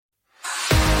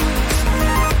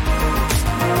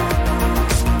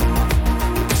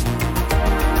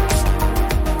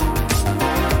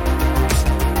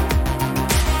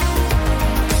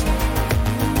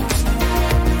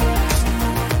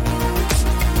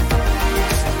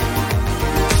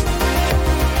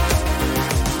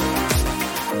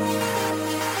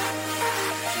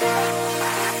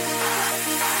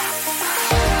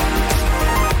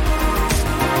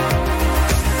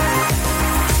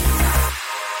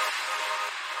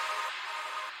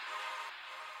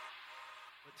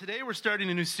Today we're starting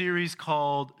a new series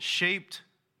called Shaped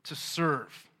to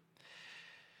Serve.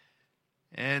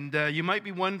 And you might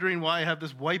be wondering why I have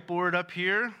this whiteboard up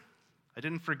here. I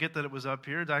didn't forget that it was up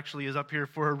here. It actually is up here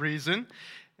for a reason.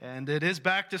 And it is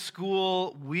back to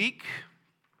school week.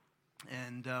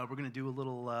 And we're going to do a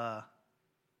little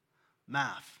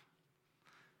math.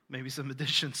 Maybe some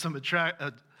addition, some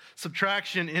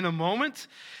subtraction in a moment.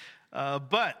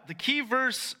 But the key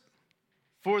verse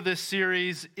for this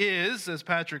series is, as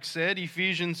Patrick said,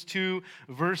 Ephesians 2,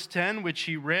 verse 10, which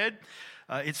he read.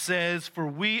 It says, "For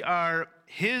we are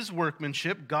his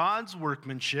workmanship, God's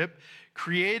workmanship,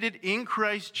 created in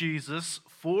Christ Jesus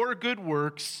for good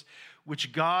works,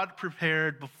 which God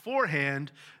prepared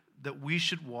beforehand that we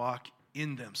should walk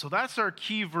in them." So that's our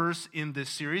key verse in this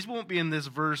series. We won't be in this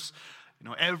verse,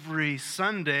 every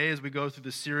Sunday as we go through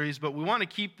the series, but we want to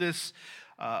keep this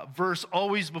verse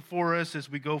always before us as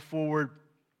we go forward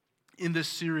in this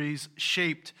series,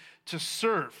 Shaped to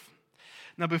Serve.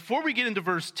 Now, before we get into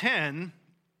verse 10,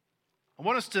 I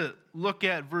want us to look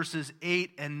at verses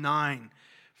 8 and 9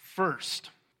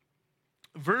 first.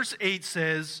 Verse 8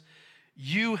 says,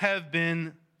 "You have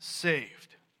been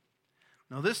saved."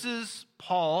 Now, this is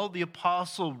Paul, the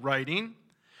apostle, writing.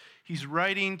 He's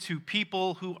writing to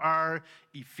people who are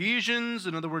Ephesians,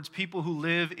 in other words, people who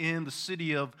live in the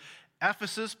city of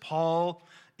Ephesus. Paul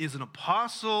is an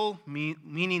apostle,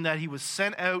 meaning that he was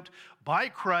sent out by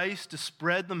Christ to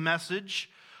spread the message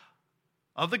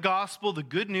of the gospel, the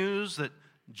good news that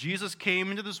Jesus came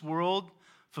into this world,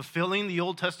 fulfilling the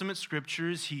Old Testament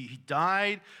scriptures. He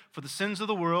died for the sins of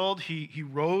the world. He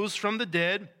rose from the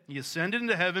dead. He ascended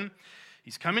into heaven.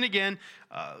 He's coming again.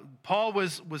 Paul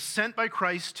was sent by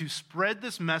Christ to spread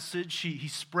this message. He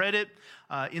spread it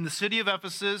in the city of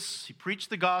Ephesus. He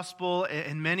preached the gospel,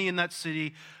 and many in that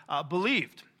city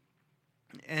believed.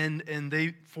 And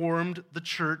they formed the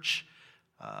church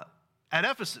at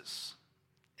Ephesus.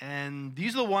 And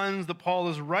these are the ones that Paul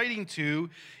is writing to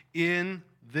in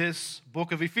this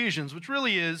book of Ephesians, which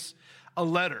really is a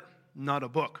letter, not a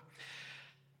book.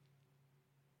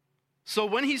 So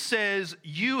when he says,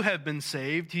 "You have been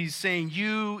saved," he's saying,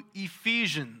 you,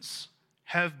 Ephesians,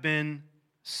 have been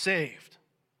saved.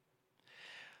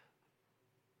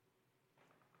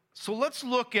 So let's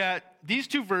look at these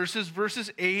two verses, verses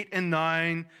 8 and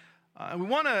 9. We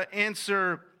want to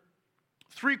answer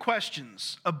three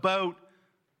questions about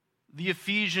the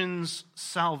Ephesians'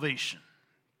 salvation.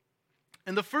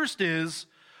 And the first is,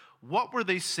 what were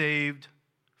they saved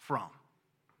from?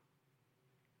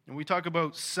 And we talk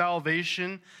about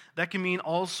salvation. That can mean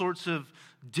all sorts of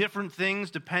different things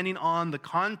depending on the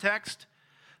context.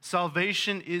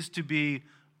 Salvation is to be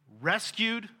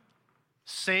rescued,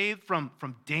 saved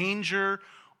from danger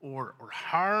or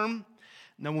harm.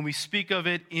 Now, when we speak of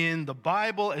it in the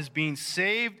Bible as being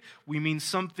saved, we mean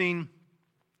something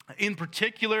in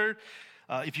particular.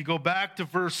 If you go back to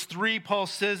verse 3, Paul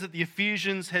says that the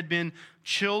Ephesians had been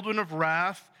children of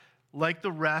wrath like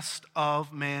the rest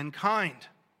of mankind.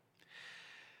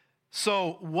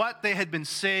 So what they had been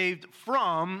saved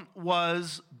from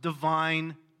was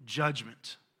divine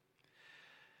judgment.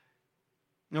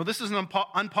 Now, this is an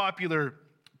unpopular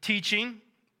teaching,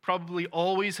 probably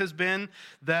always has been,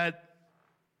 that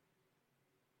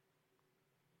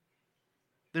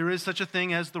there is such a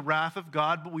thing as the wrath of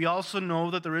God, but we also know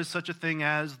that there is such a thing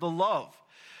as the love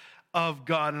of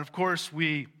God. And of course,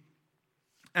 we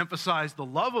emphasize the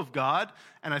love of God,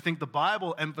 and I think the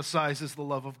Bible emphasizes the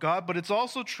love of God, but it's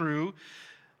also true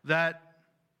that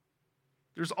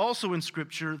there's also in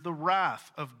Scripture the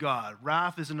wrath of God.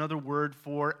 Wrath is another word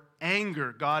for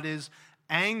anger. God is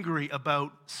angry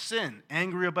about sin,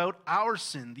 angry about our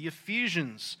sin, the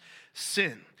Ephesians'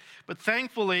 sin. But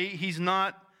thankfully, he's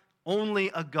not only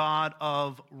a God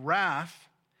of wrath.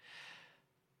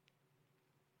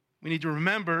 We need to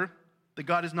remember that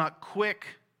God is not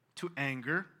quick to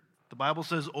anger. The Bible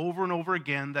says over and over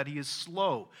again that he is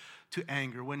slow to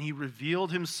anger. When he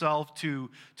revealed himself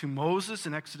to Moses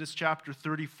in Exodus chapter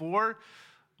 34,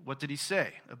 what did he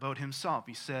say about himself?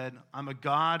 He said, "I'm a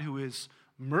God who is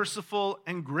merciful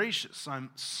and gracious.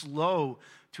 I'm slow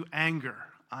to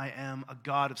anger. I am a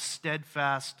God of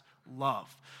steadfast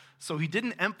love." So he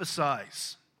didn't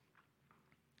emphasize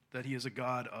that he is a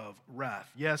God of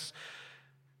wrath. Yes,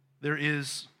 there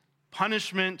is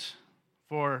punishment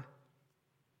for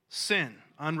sin,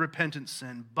 unrepentant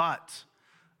sin, but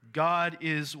God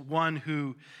is one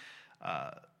who,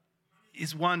 I'm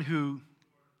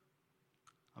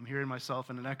hearing myself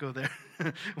in an echo there,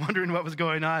 wondering what was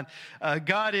going on.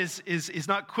 God is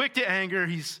not quick to anger,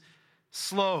 he's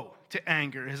slow to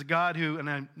anger. He's a God who, and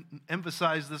I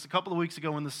emphasized this a couple of weeks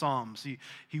ago in the Psalms,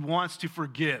 he wants to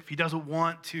forgive. He doesn't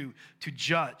want to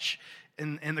judge.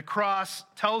 And the cross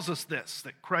tells us this,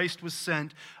 that Christ was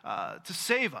sent to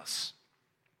save us,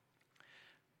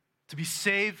 to be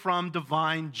saved from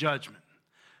divine judgment.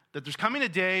 That there's coming a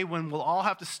day when we'll all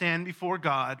have to stand before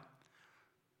God,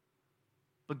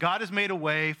 but God has made a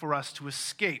way for us to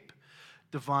escape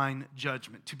divine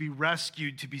judgment, to be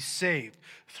rescued, to be saved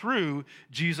through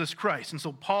Jesus Christ. And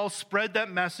so Paul spread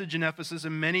that message in Ephesus,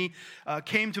 and many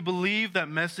came to believe that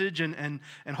message, and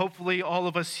hopefully all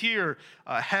of us here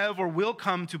have or will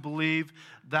come to believe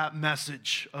that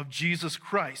message of Jesus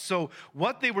Christ. So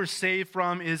what they were saved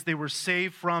from is they were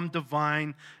saved from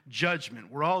divine judgment.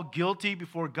 We're all guilty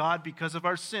before God because of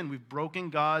our sin. We've broken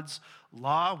God's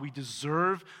law. We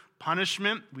deserve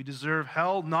punishment. We deserve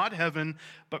hell, not heaven,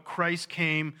 but Christ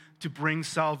came to bring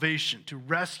salvation, to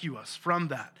rescue us from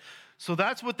that. So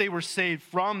that's what they were saved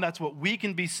from. That's what we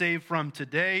can be saved from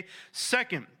today.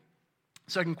 Second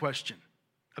question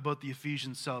about the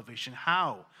Ephesians' salvation.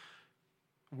 How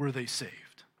were they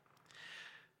saved?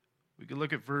 We could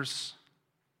look at verse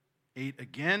 8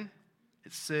 again.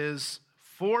 It says,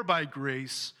 "For by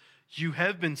grace you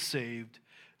have been saved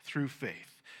through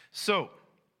faith." So,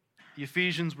 the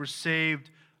Ephesians were saved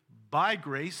by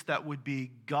grace. That would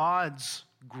be God's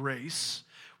grace,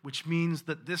 which means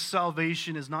that this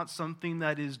salvation is not something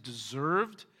that is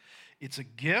deserved. It's a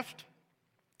gift,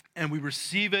 and we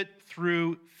receive it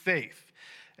through faith.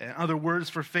 And other words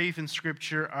for faith in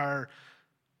Scripture are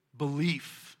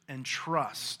belief and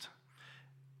trust.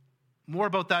 More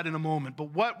about that in a moment. But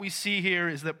what we see here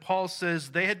is that Paul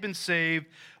says they had been saved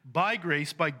by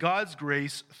grace, by God's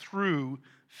grace, through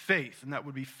faith, and that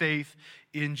would be faith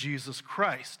in Jesus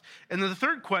Christ. And then the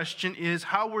third question is,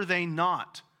 how were they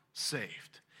not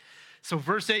saved? So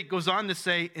verse 8 goes on to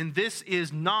say, "And this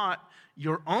is not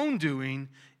your own doing,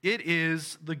 it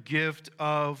is the gift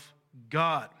of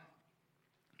God."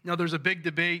 Now there's a big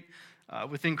debate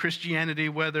within Christianity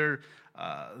whether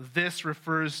this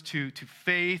refers to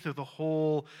faith or the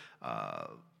whole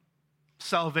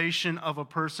salvation of a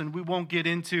person. We won't get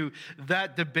into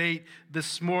that debate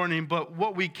this morning, but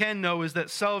what we can know is that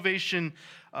salvation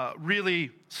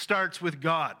really starts with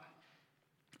God.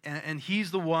 And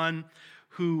He's the one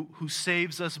who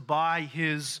saves us by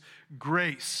His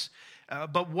grace.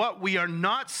 But what we are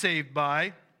not saved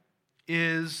by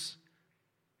is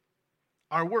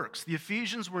our works. The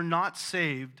Ephesians were not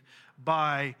saved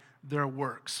by their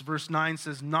works. Verse 9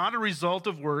 says, "Not a result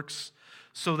of works,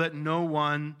 so that no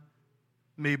one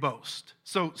may boast."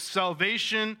 So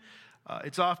salvation,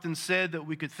 it's often said that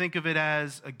we could think of it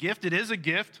as a gift. It is a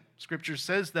gift. Scripture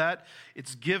says that.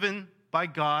 It's given by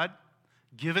God,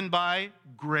 given by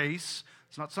grace.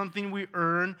 It's not something we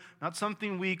earn, not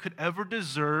something we could ever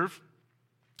deserve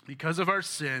because of our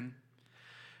sin.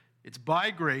 It's by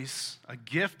grace, a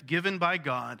gift given by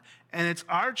God, and it's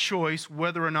our choice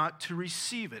whether or not to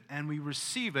receive it. And we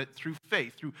receive it through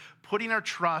faith, through putting our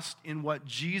trust in what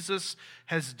Jesus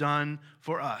has done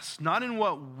for us. Not in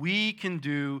what we can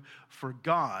do for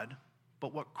God,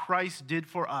 but what Christ did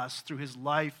for us through His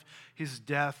life, His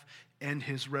death, and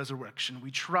His resurrection. We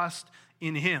trust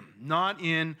in Him, not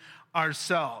in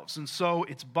ourselves. And so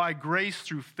it's by grace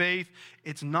through faith.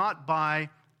 It's not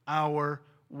by our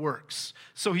works.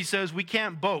 So he says we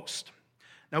can't boast.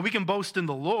 Now we can boast in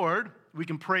the Lord. We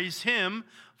can praise Him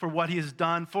for what He has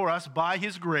done for us by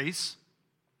His grace.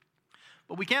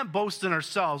 But we can't boast in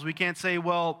ourselves. We can't say,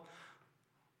 well,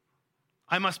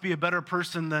 I must be a better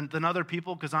person than other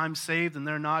people because I'm saved and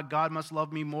they're not. God must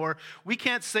love me more. We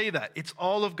can't say that. It's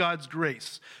all of God's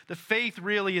grace. The faith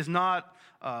really is not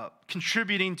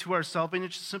contributing to our salvation.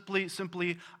 It's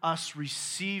simply us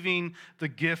receiving the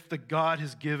gift that God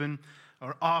has given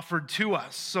or offered to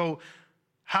us. So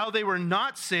how they were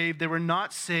not saved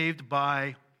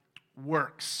by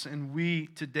works. And we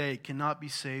today cannot be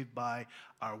saved by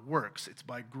our works. It's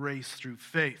by grace through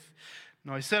faith.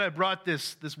 Now, I said I brought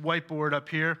this whiteboard up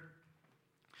here.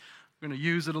 I'm going to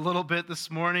use it a little bit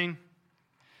this morning.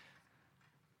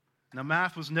 Now,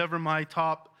 math was never my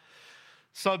top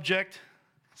subject,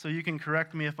 so you can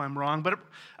correct me if I'm wrong. But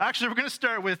actually, we're going to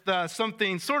start with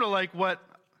something sort of like what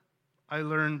I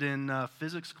learned in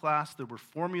physics class. There were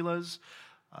formulas.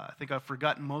 I think I've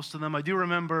forgotten most of them. I do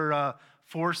remember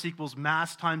force equals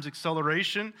mass times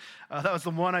acceleration. That was the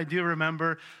one I do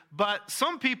remember. But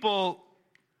some people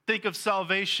think of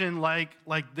salvation like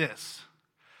this,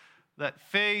 that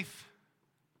faith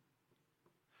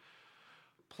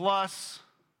plus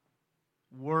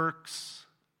works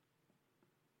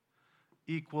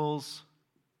equals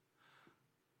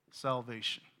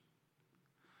salvation.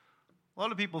 A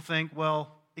lot of people think,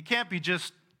 well, it can't be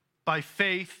just by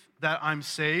faith that I'm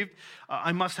saved.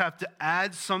 I must have to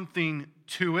add something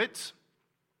to it.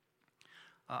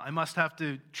 I must have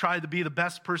to try to be the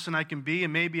best person I can be,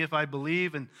 and maybe if I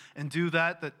believe and do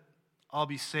that I'll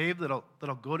be saved, that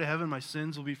I'll go to heaven, my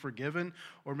sins will be forgiven.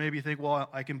 Or maybe you think, well,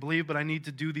 I can believe, but I need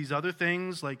to do these other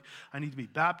things, like I need to be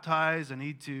baptized, I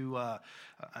need to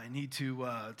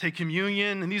take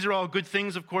communion, and these are all good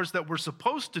things, of course, that we're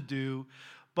supposed to do.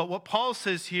 But what Paul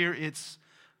says here, it's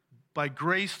by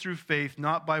grace through faith,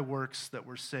 not by works, that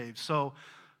we're saved. So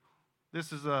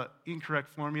this is an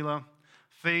incorrect formula.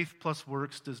 Faith plus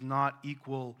works does not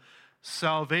equal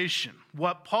salvation.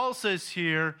 What Paul says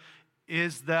here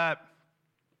is that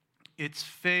it's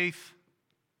faith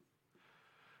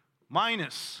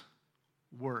minus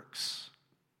works,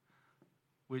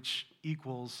 which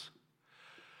equals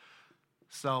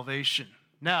salvation.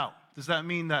 Now, does that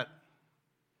mean that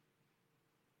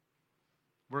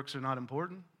works are not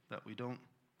important? That we don't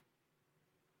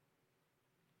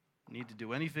need to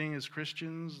do anything as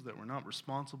Christians? That we're not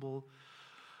responsible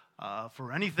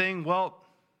for anything? Well,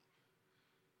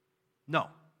 no.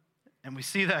 And we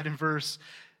see that in verse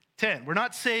 10. We're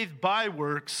not saved by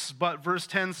works, but verse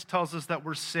 10 tells us that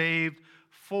we're saved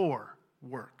for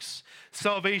works.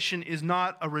 Salvation is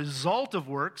not a result of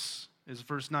works, as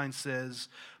verse 9 says,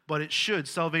 but it should.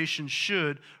 Salvation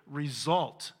should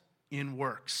result in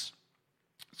works.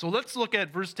 So let's look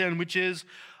at verse 10, which is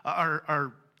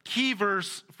our key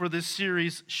verse for this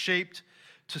series, Shaped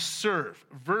to Serve.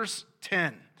 Verse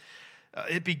 10.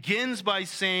 It begins by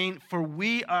saying, "For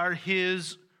we are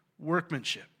his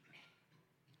workmanship."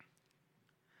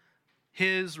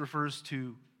 His refers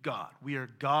to God. We are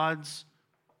God's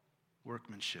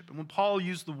workmanship. And when Paul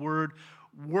used the word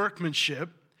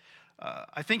workmanship,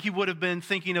 I think he would have been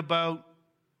thinking about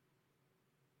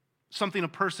something a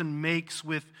person makes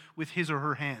with his or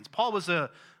her hands. Paul was a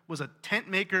tent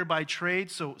maker by trade,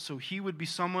 so he would be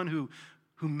someone who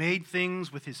made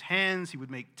things with his hands. He would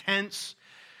make tents.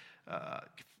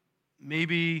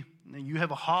 Maybe you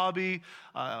have a hobby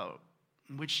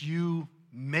in which you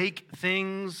make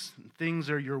things. Things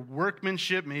are your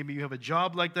workmanship. Maybe you have a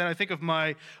job like that. I think of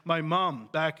my mom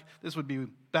back. This would be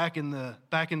back in the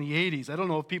 80s. I don't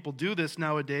know if people do this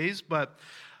nowadays, but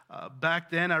back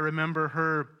then I remember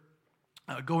her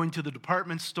going to the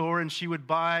department store, and she would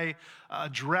buy a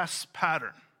dress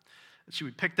pattern. She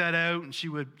would pick that out, and she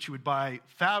would buy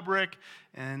fabric.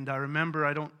 And I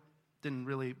remember didn't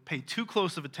really pay too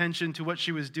close of attention to what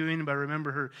she was doing, but I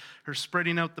remember her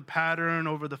spreading out the pattern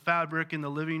over the fabric in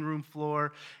the living room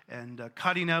floor and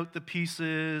cutting out the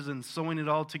pieces and sewing it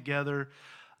all together.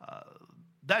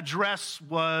 That dress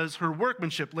was her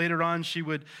workmanship. Later on, she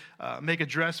would make a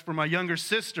dress for my younger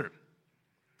sister,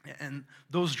 and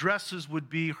those dresses would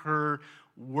be her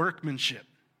workmanship.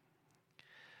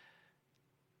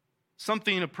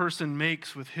 Something a person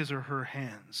makes with his or her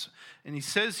hands. And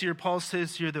Paul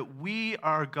says here that we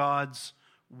are God's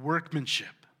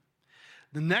workmanship.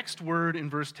 The next word in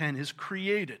verse 10 is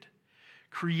created.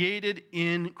 Created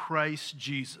in Christ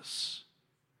Jesus.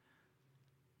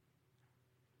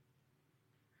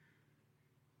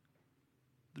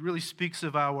 It really speaks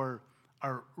of our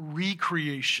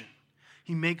recreation.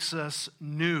 He makes us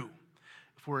new.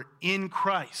 If we're in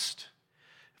Christ,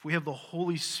 if we have the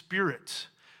Holy Spirit,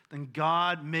 then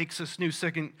God makes us new.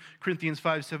 2 Corinthians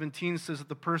 5:17 says that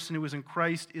the person who is in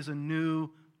Christ is a new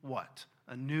what?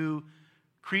 A new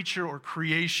creature or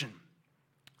creation.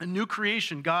 A new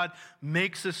creation. God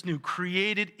makes us new,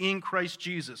 created in Christ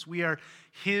Jesus. We are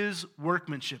his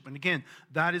workmanship. And again,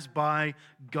 that is by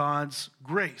God's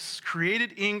grace.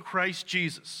 Created in Christ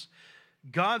Jesus.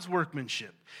 God's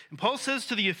workmanship. And Paul says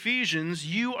to the Ephesians,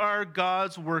 you are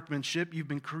God's workmanship. You've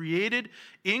been created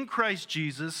in Christ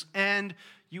Jesus, and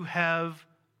you have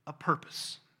a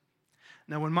purpose.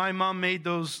 Now, when my mom made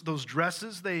those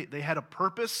dresses, they had a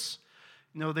purpose.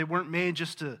 You know, they weren't made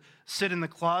just to sit in the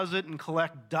closet and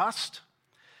collect dust.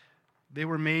 They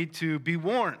were made to be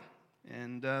worn.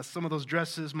 And some of those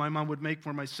dresses my mom would make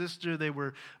for my sister, they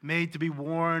were made to be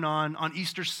worn on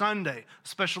Easter Sunday, a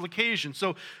special occasion.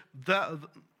 So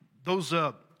those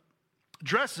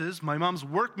dresses, my mom's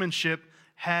workmanship,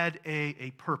 had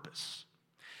a purpose.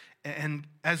 And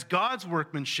as God's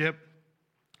workmanship,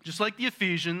 just like the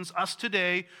Ephesians, us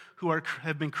today who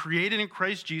have been created in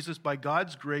Christ Jesus by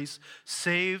God's grace,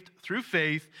 saved through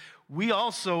faith, we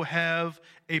also have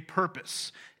a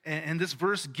purpose. And this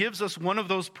verse gives us one of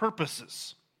those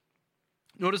purposes.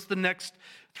 Notice the next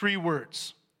three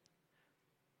words.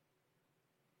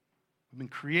 We've been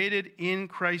created in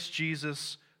Christ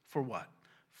Jesus for what?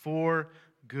 For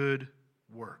good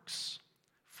works.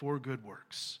 For good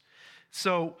works.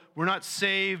 So we're not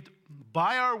saved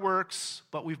by our works,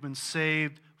 but we've been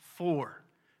saved for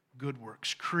good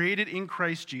works, created in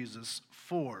Christ Jesus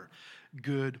for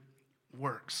good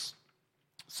works.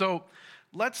 So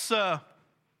let's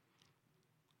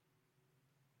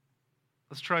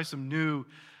try some new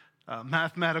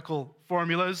mathematical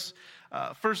formulas.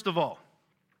 First of all,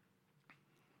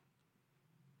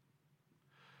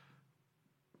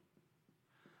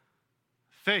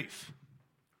 faith.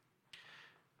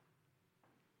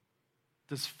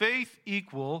 Does faith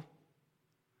equal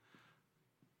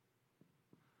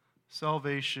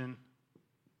salvation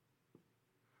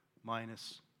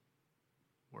minus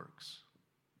works?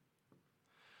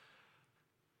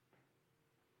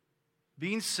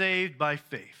 Being saved by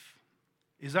faith.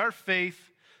 Is our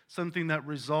faith something that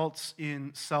results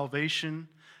in salvation,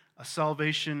 a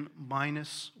salvation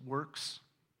minus works?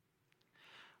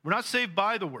 We're not saved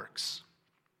by the works.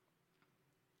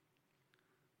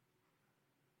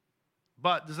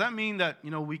 But does that mean that,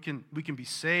 we can be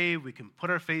saved, we can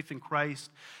put our faith in Christ,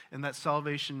 and that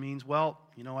salvation means,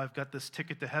 I've got this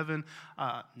ticket to heaven.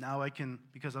 Now I can,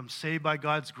 because I'm saved by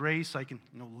God's grace, I can,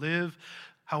 live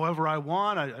however I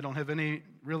want. I don't have any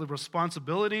really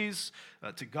responsibilities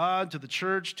to God, to the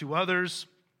church, to others.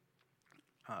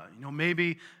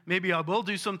 Maybe I will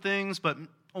do some things, but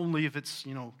only if it's,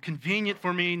 convenient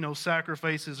for me, no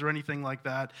sacrifices or anything like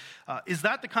that. Is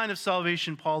that the kind of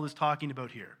salvation Paul is talking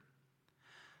about here?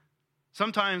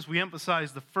 Sometimes we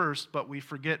emphasize the first, but we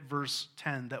forget verse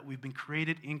 10, that we've been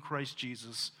created in Christ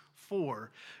Jesus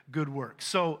for good works.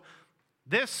 So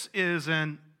this is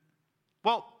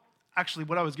actually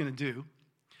what I was going to do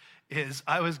is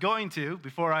I was going to,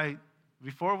 before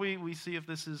we see if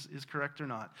this is correct or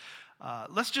not,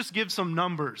 let's just give some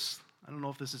numbers. I don't know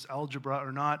if this is algebra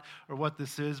or not, or what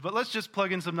this is, but let's just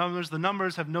plug in some numbers. The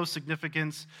numbers have no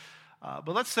significance,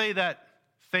 but let's say that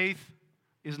faith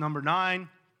is number 9,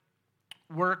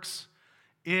 works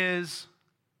is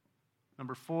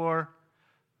number 4,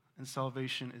 and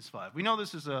salvation is 5. We know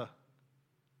this is a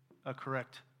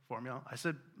correct formula. I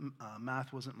said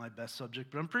math wasn't my best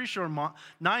subject, but I'm pretty sure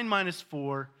 9 minus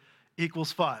 4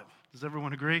 equals 5. Does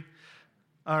everyone agree?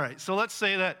 All right, so let's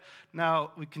say that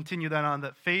now we continue that on,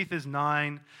 that faith is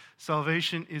 9,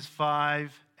 salvation is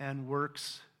 5, and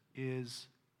works is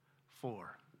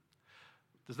 4.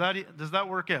 Does that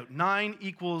work out? 9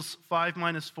 equals 5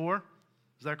 minus 4?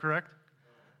 Is that correct?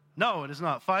 No, it is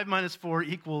not. 5 minus 4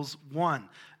 equals 1,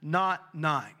 not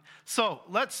 9. So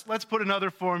let's put another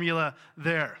formula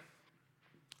there.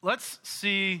 Let's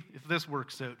see if this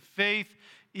works out. Faith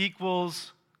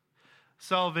equals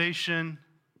salvation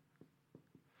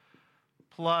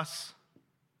plus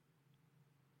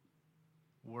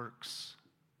works.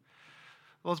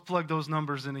 Let's plug those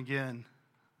numbers in again.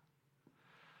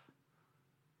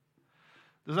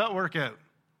 Does that work out?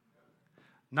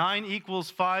 9 equals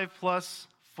 5 plus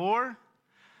 4.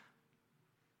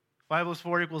 5 plus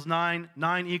 4 equals 9.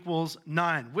 9 equals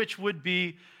 9, which would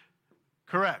be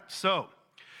correct. So,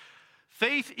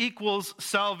 faith equals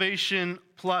salvation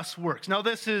plus works. Now,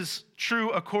 this is true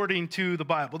according to the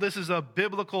Bible. This is a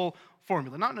biblical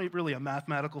formula, not really a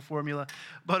mathematical formula,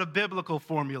 but a biblical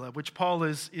formula, which Paul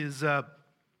is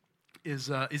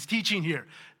teaching here.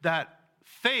 That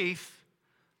faith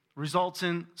results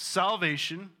in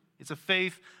salvation. It's a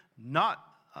faith not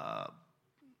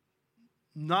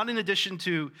in addition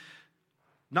to,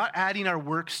 not adding our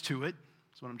works to it.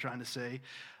 That's what I'm trying to say.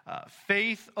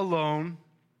 Faith alone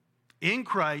in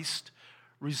Christ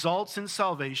results in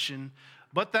salvation,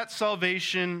 but that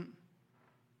salvation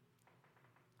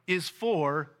is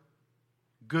for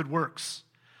good works,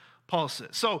 Paul says.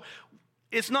 So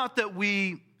it's not that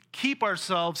we keep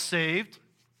ourselves saved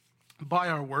by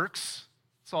our works.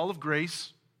 It's all of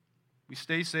grace. We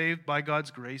stay saved by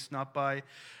God's grace, not by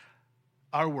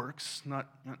our works, not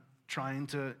trying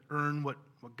to earn what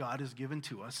God has given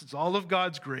to us. It's all of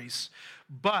God's grace,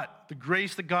 but the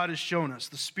grace that God has shown us,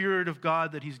 the Spirit of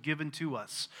God that He's given to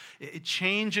us, it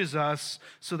changes us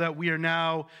so that we are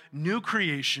now new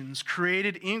creations,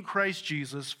 created in Christ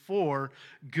Jesus for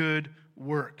good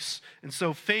works. And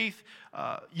so faith,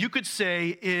 you could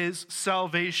say, is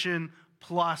salvation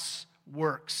plus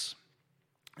works.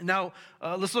 Now,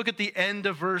 let's look at the end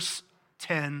of verse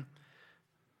 10.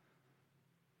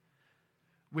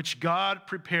 Which God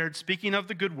prepared, speaking of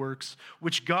the good works,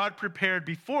 which God prepared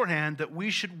beforehand that we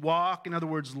should walk, in other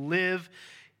words, live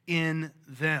in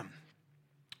them.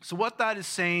 So what that is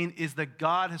saying is that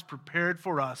God has prepared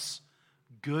for us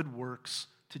good works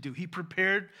to do. He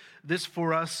prepared this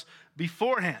for us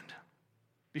beforehand.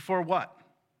 Before what?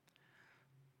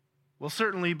 Well,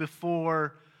 certainly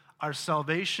before our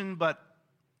salvation, but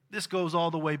This goes all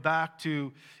the way back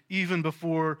to even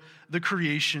before the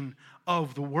creation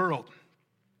of the world.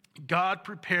 God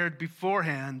prepared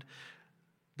beforehand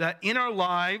that in our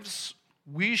lives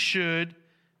we should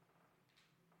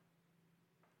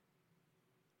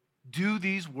do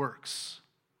these works.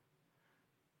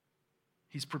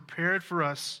 He's prepared for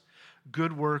us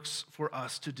good works for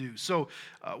us to do. So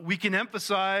we can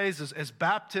emphasize as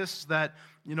Baptists that,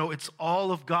 it's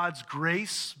all of God's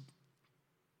grace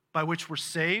by which we're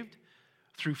saved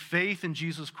through faith in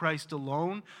Jesus Christ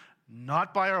alone,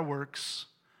 not by our works.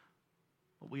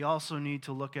 But we also need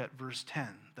to look at verse 10,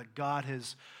 that God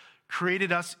has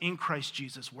created us in Christ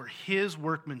Jesus. We're his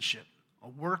workmanship, a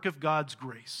work of God's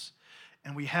grace.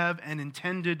 And we have an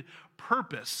intended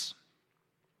purpose,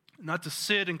 not to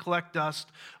sit and collect dust,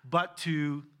 but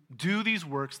to do these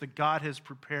works that God has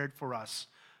prepared for us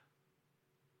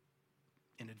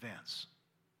in advance.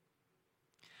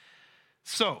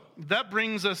 So, that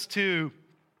brings us to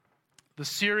the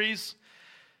series,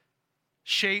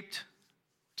 Shaped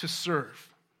to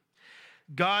Serve.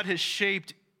 God has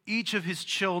shaped each of his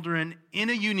children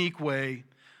in a unique way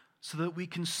so that we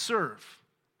can serve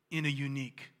in a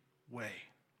unique way.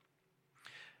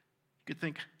 You could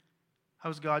think, how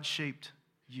has God shaped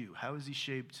you? How has he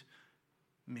shaped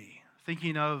me?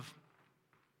 Thinking of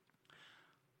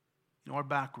our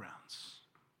backgrounds,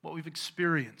 what we've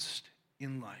experienced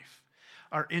in life,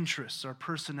 our interests, our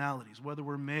personalities, whether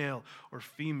we're male or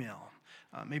female,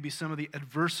 maybe some of the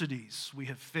adversities we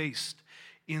have faced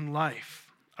in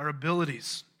life, our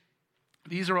abilities.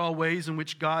 These are all ways in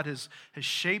which God has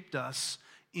shaped us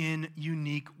in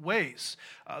unique ways.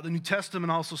 The New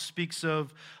Testament also speaks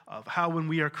of how when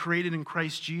we are created in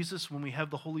Christ Jesus, when we have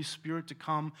the Holy Spirit to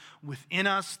come within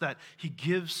us, that he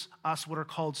gives us what are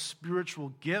called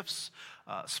spiritual gifts,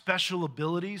 special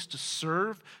abilities to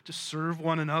serve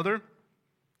one another.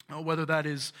 Whether that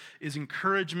is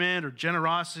encouragement or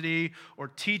generosity or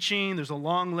teaching, there's a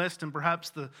long list, and perhaps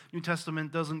the New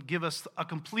Testament doesn't give us a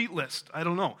complete list, I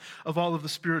don't know, of all of the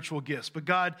spiritual gifts. But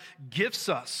God gifts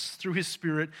us through his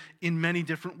Spirit in many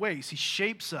different ways. He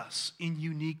shapes us in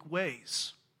unique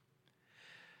ways.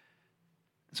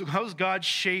 So how has God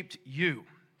shaped you?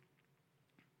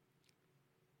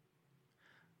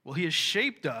 Well, he has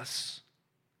shaped us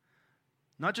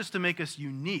not just to make us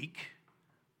unique,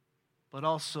 but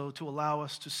also to allow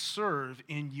us to serve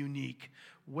in unique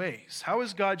ways. How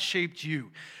has God shaped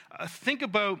you? Think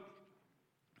about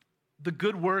the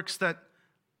good works that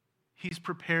he's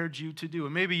prepared you to do.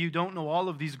 And maybe you don't know all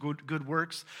of these good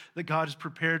works that God has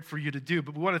prepared for you to do,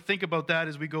 but we want to think about that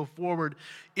as we go forward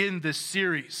in this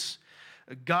series.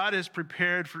 God has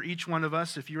prepared for each one of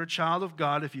us, if you're a child of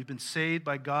God, if you've been saved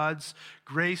by God's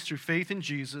grace through faith in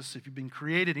Jesus, if you've been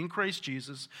created in Christ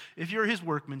Jesus, if you're his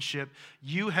workmanship,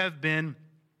 you have been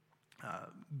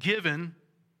given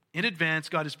in advance.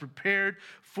 God has prepared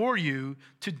for you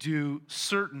to do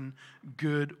certain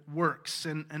good works.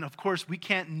 And of course, we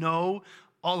can't know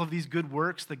all of these good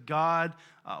works that God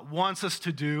wants us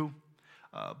to do,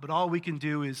 but all we can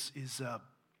do is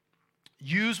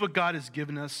use what God has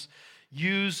given us,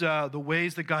 use the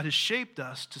ways that God has shaped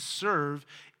us to serve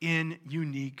in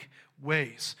unique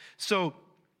ways. So,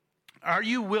 are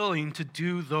you willing to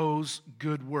do those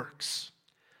good works?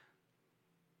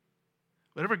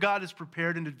 Whatever God has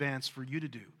prepared in advance for you to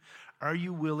do, are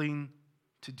you willing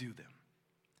to do them?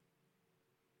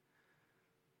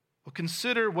 Well,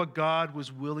 consider what God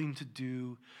was willing to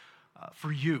do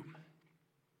for you.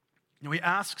 He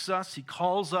asks us, he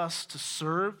calls us to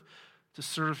serve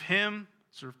him,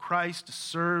 serve Christ, to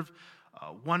serve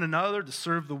one another, to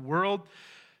serve the world.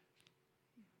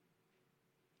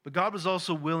 But God was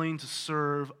also willing to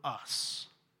serve us.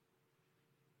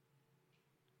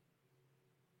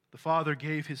 The Father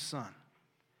gave his Son.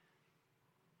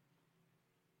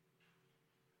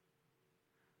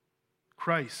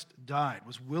 Christ died,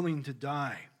 was willing to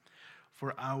die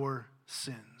for our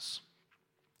sins.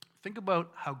 Think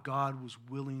about how God was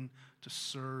willing to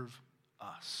serve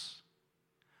us.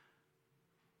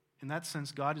 In that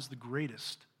sense, God is the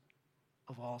greatest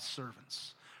of all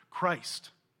servants. Christ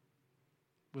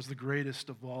was the greatest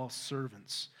of all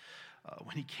servants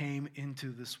when he came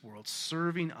into this world,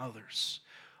 serving others,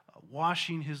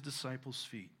 washing his disciples'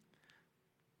 feet,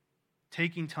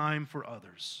 taking time for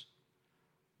others,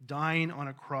 dying on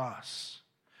a cross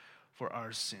for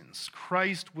our sins.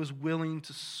 Christ was willing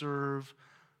to serve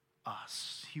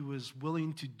us. He was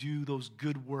willing to do those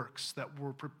good works that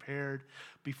were prepared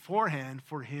beforehand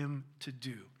for him to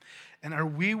do. And are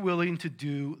we willing to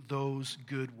do those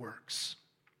good works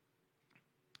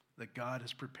that God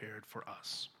has prepared for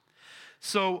us?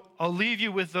 So I'll leave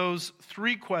you with those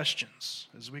three questions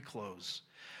as we close.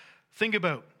 Think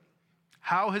about,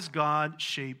 how has God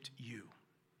shaped you?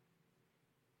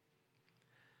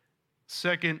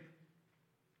 Second,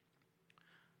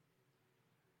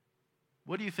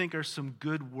 what do you think are some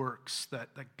good works that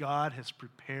God has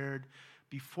prepared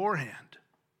beforehand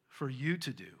for you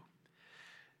to do?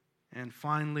 And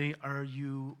finally, are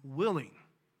you willing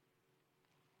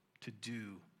to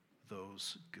do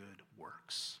those good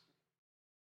works?